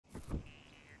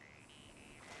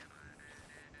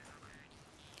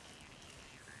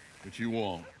What you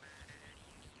want?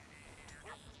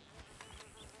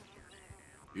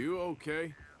 You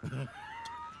okay?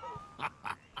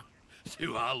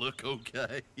 Do I look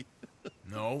okay?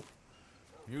 No.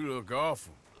 You look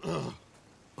awful.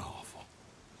 Awful.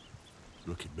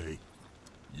 Look at me.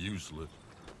 Useless.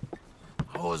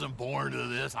 I wasn't born to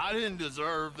this. I didn't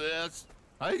deserve this.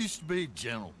 I used to be a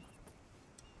gentleman.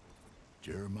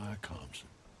 Jeremiah Compson.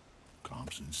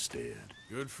 Compson Stead.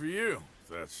 Good for you, if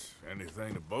that's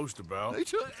anything to boast about. They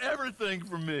took everything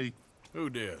from me. Who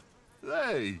did?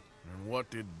 They. And what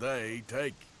did they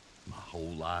take? My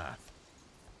whole life.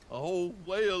 A whole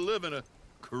way of living, a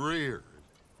career.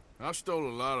 I stole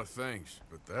a lot of things,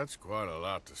 but that's quite a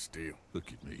lot to steal.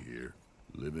 Look at me here.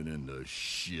 Living in the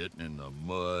shit and the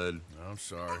mud. I'm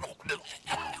sorry.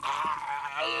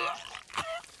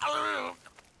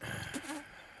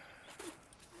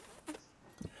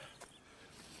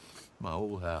 My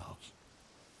old house.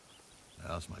 The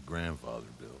house my grandfather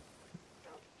built.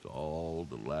 It's all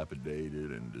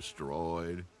dilapidated and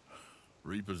destroyed.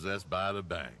 Repossessed by the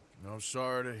bank. I'm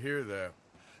sorry to hear that.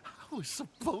 I was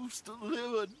supposed to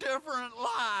live a different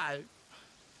life.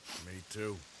 Me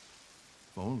too.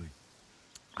 If only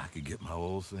I could get my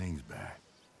old things back.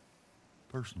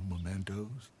 Personal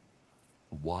mementos,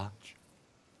 a watch,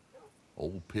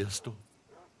 old pistol,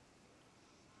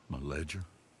 my ledger.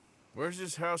 Where's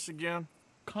this house again?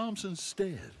 Compson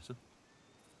Stead,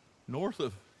 north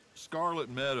of Scarlet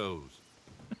Meadows.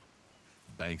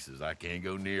 Bank says I can't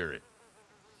go near it.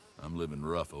 I'm living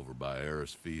rough over by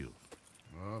Harris Field.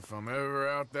 Well, if I'm ever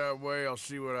out that way, I'll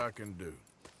see what I can do.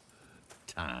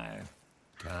 Time.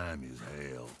 Time is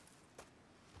hell.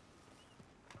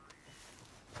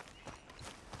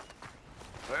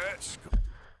 Let's go.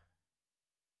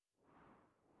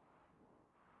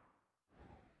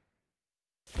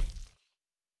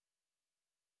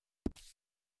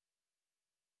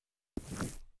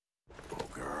 Oh,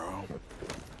 girl.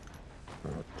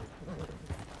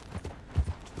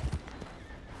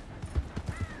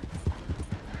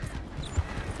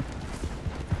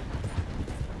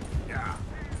 Yeah.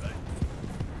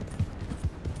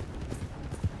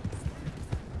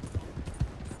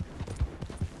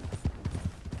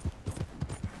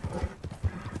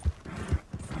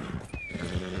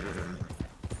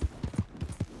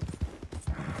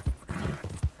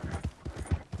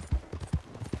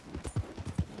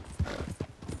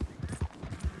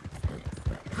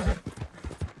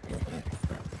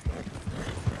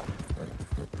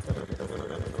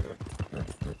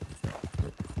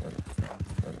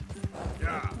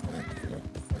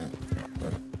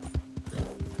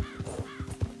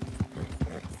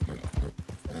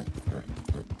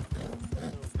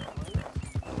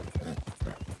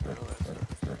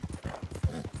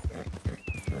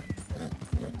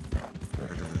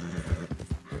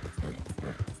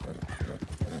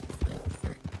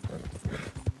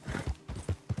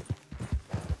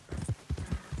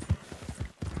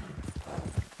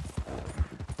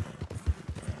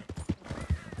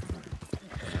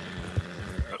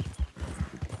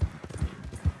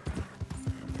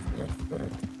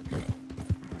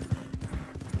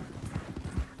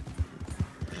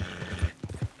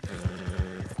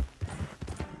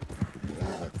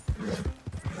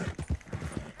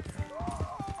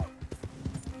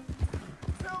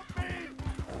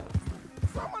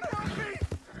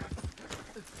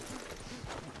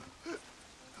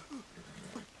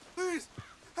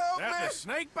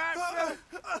 Snake bite feather?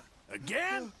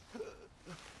 Again?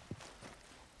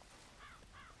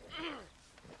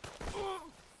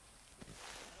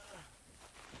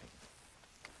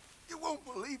 You won't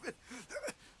believe it.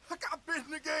 I got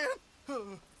bitten again.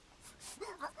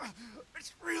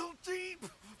 It's real deep.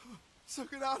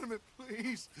 Suck it out of me,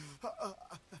 please.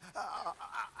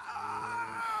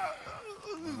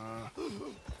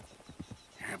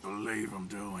 Can't believe I'm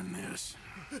doing this.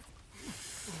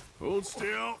 Hold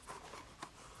still.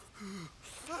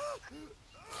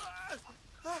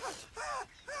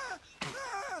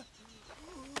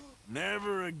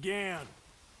 Never again.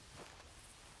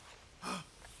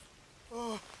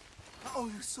 Oh, I owe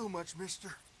you so much,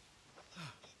 mister.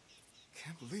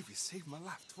 Can't believe you saved my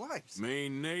life twice. Me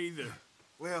neither.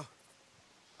 Well,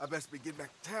 I best be getting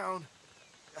back to town.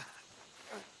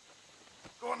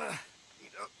 Gonna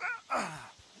eat a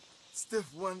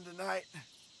stiff one tonight.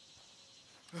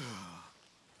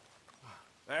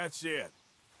 That's it.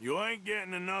 You ain't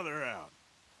getting another out.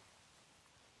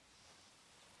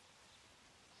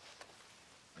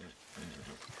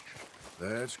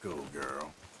 Let's go,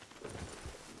 girl.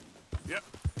 Yep.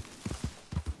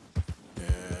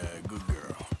 Yeah, good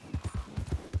girl.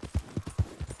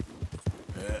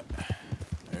 Yeah,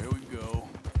 there we go.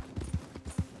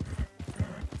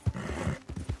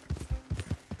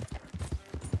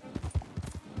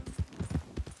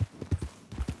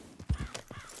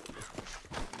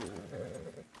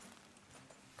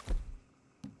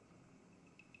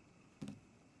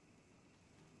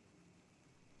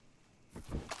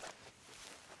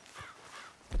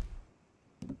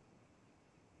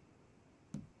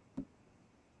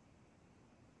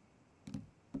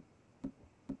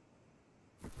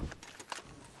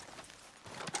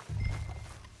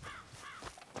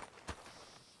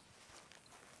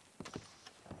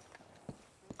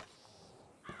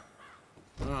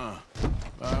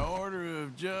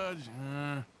 Judge?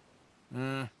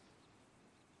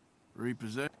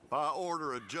 Repossess? By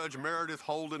order of Judge Meredith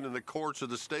Holden in the courts of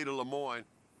the state of Lemoyne,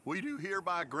 we do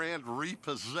hereby grant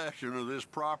repossession of this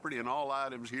property and all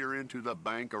items herein to the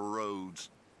Bank of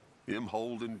Rhodes. M.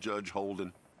 Holden, Judge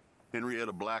Holden.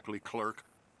 Henrietta Blackley, Clerk.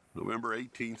 November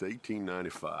 18th,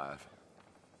 1895.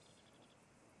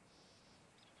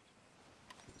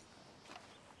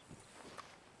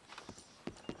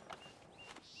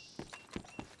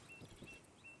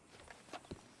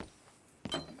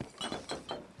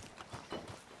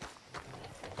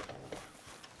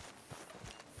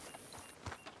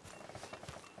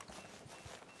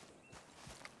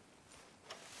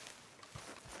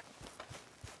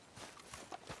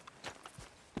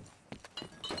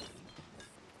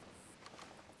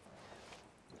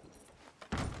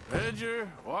 Ledger,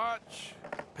 watch,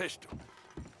 pistol.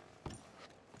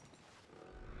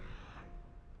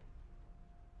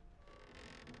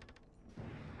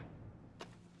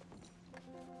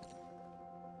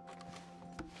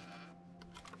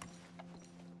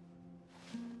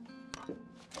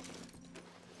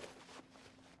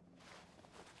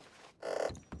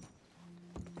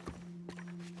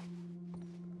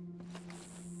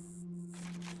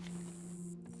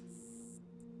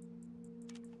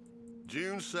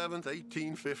 June 7th,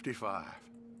 1855.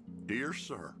 Dear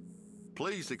Sir,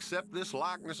 please accept this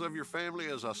likeness of your family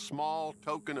as a small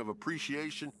token of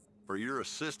appreciation for your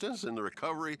assistance in the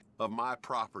recovery of my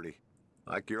property.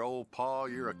 Like your old pa,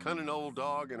 you're a cunning old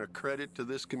dog and a credit to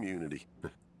this community.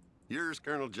 Yours,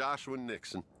 Colonel Joshua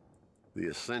Nixon, the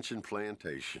Ascension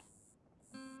Plantation.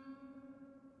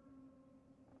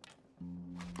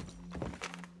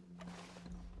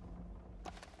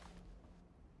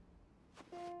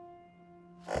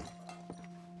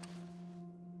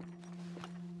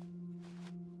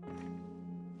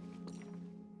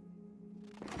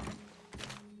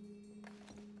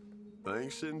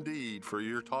 Thanks indeed for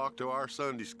your talk to our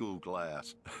Sunday school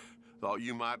class. Thought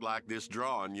you might like this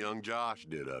drawing young Josh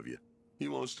did of you. He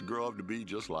wants to grow up to be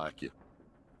just like you.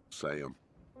 Sam.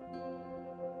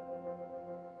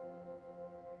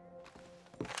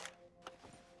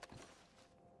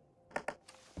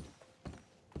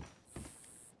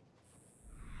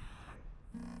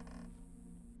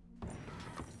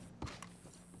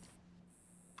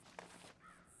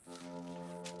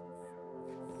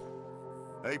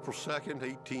 April 2nd,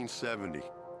 1870.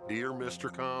 Dear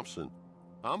Mr. Thompson,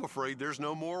 I'm afraid there's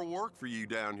no more work for you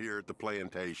down here at the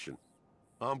plantation.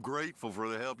 I'm grateful for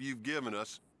the help you've given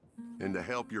us, and the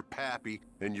help your pappy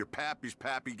and your pappy's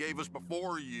pappy gave us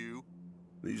before you.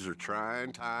 These are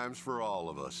trying times for all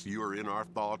of us. You are in our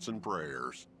thoughts and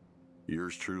prayers.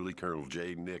 Yours truly, Colonel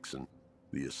J. Nixon,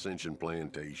 the Ascension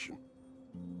Plantation.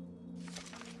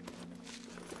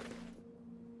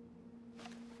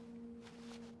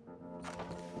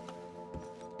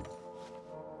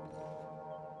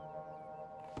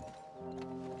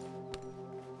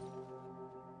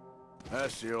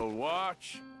 That's the old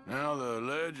watch. Now the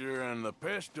ledger and the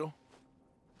pistol.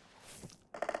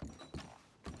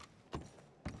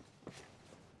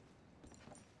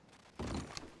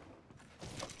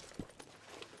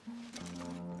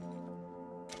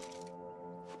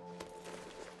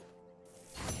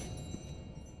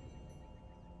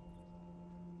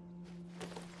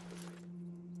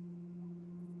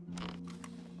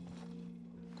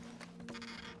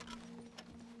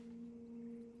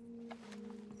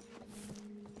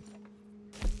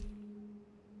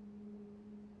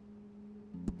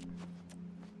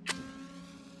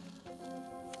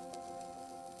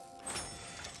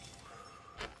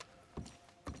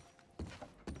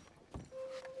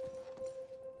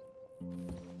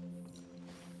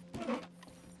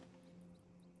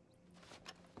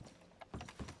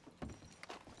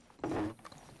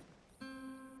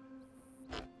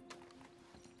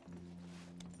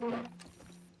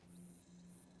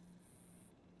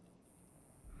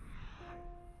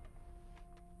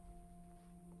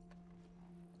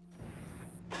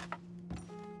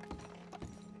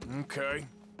 Okay,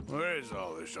 where is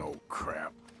all this old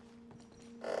crap?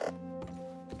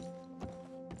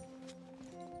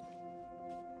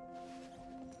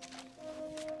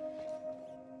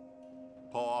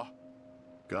 Pa,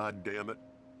 God damn it.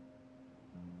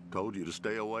 Told you to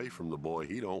stay away from the boy.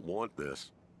 He don't want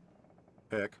this.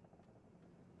 Heck,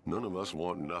 none of us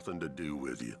want nothing to do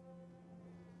with you.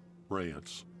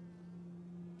 Rance.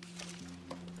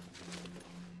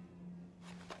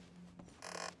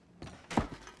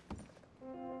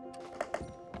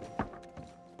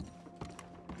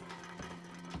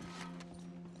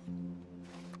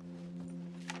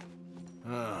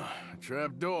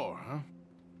 Trap door, huh?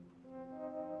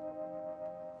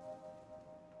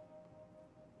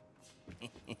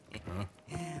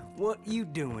 What you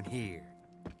doing here?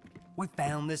 We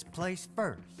found this place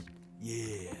first.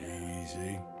 Yeah,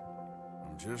 easy.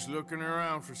 I'm just looking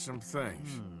around for some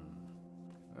things.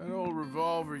 That old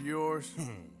revolver yours?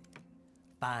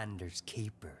 Finders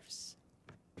keepers.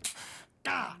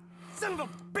 Ah! Son of a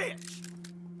bitch!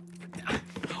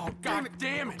 Oh, God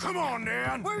damn it! Come on,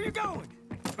 Dan! Where are you going?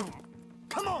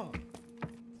 Come on!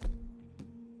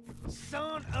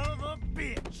 Son of a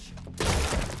bitch!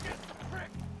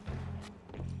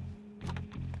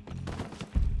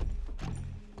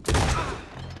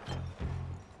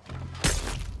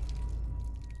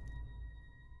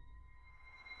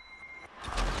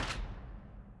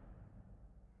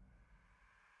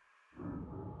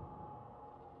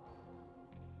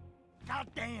 God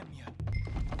damn you!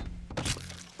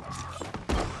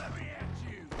 Let me at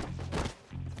you!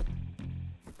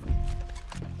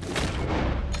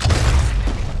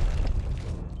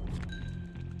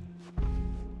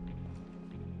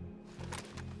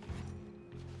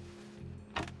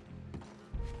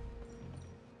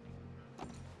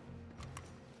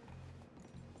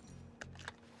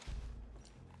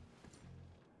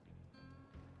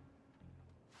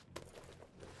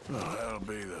 Oh, that'll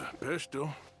be the pistol.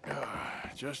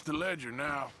 Just the ledger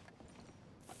now.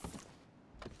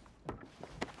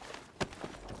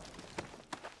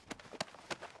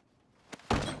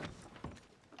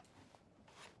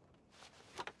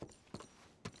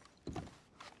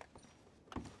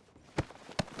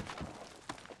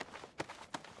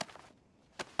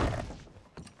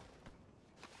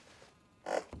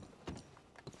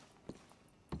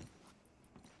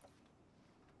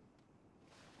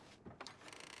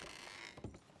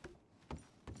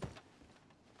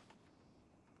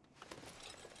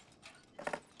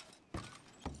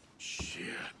 Shit.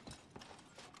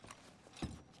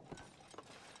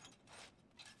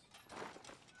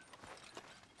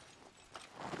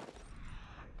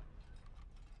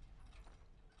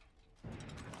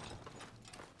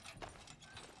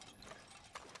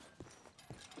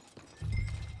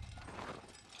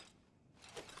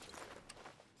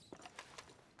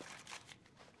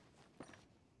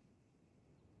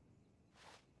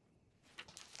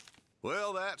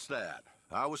 Well, that's that.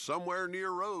 I was somewhere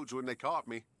near Rhodes when they caught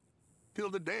me. Till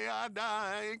the day I die,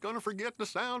 I ain't gonna forget the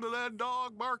sound of that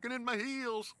dog barking in my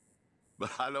heels. But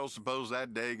I don't suppose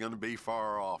that day gonna be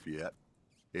far off yet.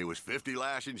 It was 50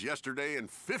 lashings yesterday and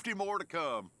 50 more to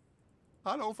come.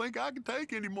 I don't think I can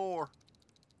take any more.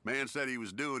 Man said he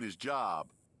was doing his job.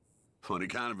 Funny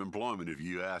kind of employment if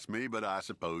you ask me, but I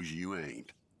suppose you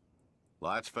ain't.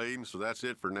 Light's fading, so that's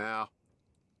it for now.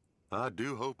 I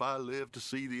do hope I live to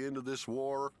see the end of this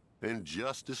war and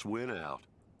justice win out.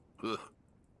 Ugh.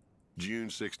 June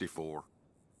 64.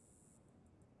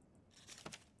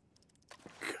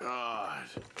 God.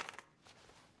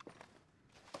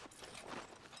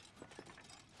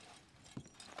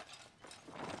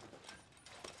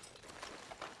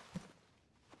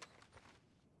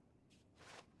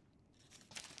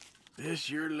 This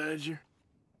your ledger?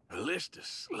 A list of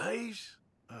slaves?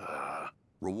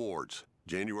 Rewards.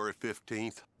 January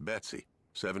 15th, Betsy,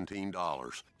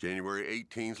 $17. January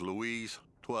 18th, Louise,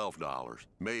 $12.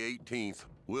 May 18th,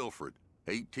 Wilfred,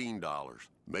 $18.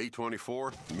 May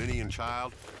 24th, Minnie and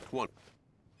Child, $20.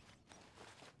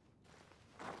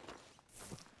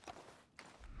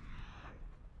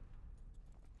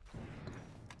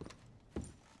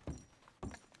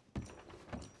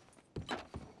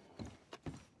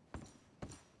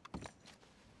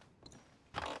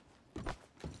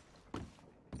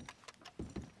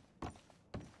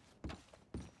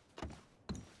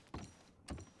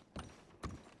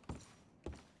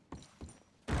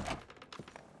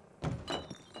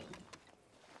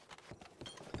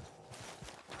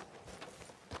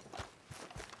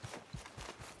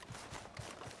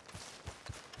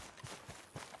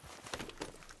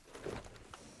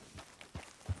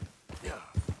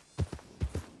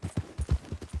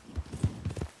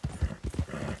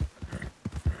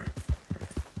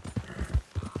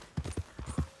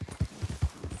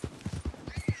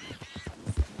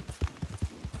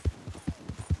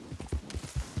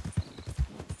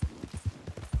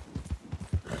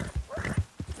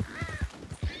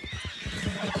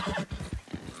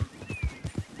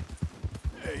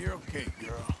 Hey, you're okay,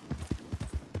 girl.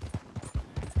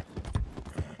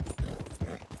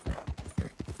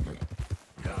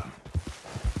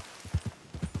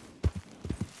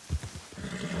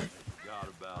 Forgot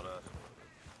about us.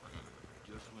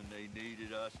 Just when they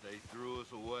needed us, they threw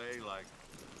us away like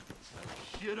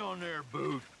shit on their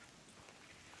boot.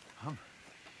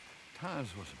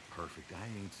 Times wasn't perfect. I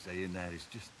ain't saying that. It's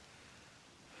just...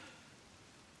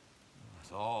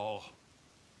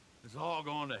 It's all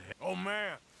gone to hell. Oh,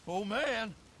 man, Old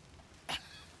man,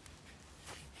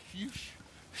 you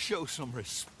show some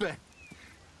respect.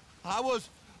 I was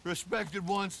respected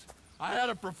once. I had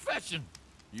a profession.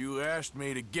 You asked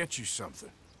me to get you something.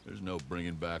 There's no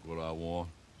bringing back what I want.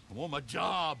 I want my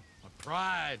job, my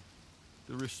pride,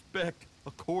 the respect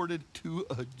accorded to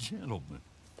a gentleman.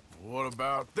 What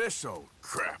about this old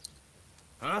crap?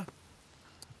 Huh?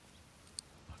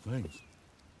 My things.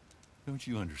 Don't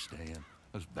you understand?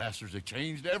 Those bastards have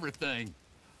changed everything.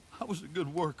 I was a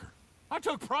good worker. I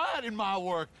took pride in my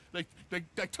work. They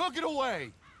took it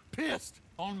away. Pissed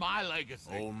on my legacy.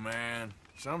 Old man,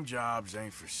 some jobs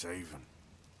ain't for saving.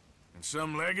 And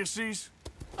some legacies,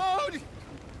 Oh,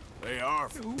 they are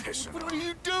for pissing what on. are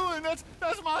you doing?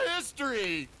 That's my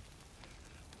history.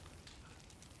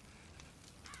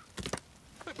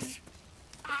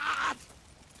 Ah!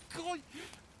 God.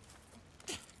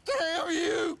 Damn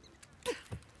you!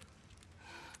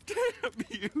 Damn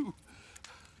you!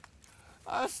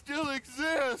 I still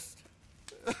exist!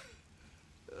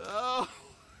 Oh.